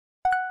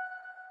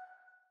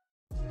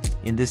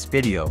In this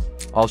video,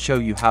 I'll show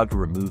you how to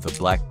remove a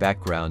black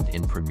background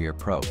in Premiere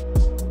Pro.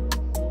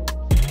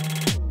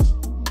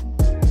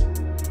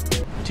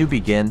 To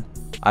begin,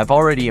 I've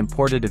already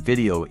imported a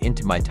video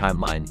into my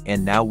timeline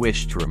and now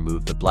wish to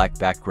remove the black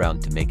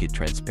background to make it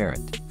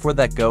transparent. For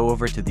that, go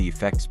over to the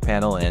Effects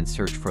panel and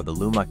search for the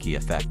Luma key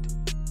effect.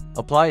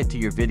 Apply it to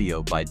your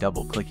video by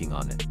double-clicking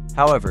on it.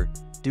 However,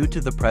 due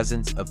to the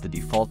presence of the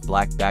default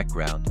black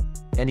background,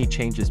 any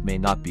changes may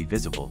not be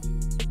visible.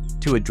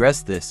 To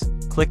address this,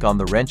 click on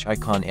the wrench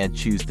icon and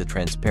choose the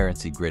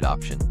transparency grid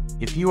option.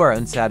 If you are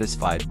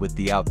unsatisfied with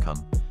the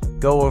outcome,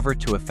 go over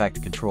to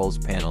Effect Controls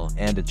panel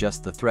and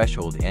adjust the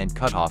threshold and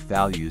cutoff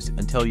values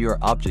until your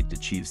object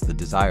achieves the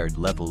desired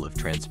level of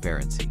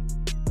transparency.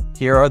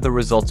 Here are the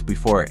results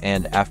before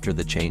and after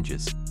the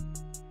changes.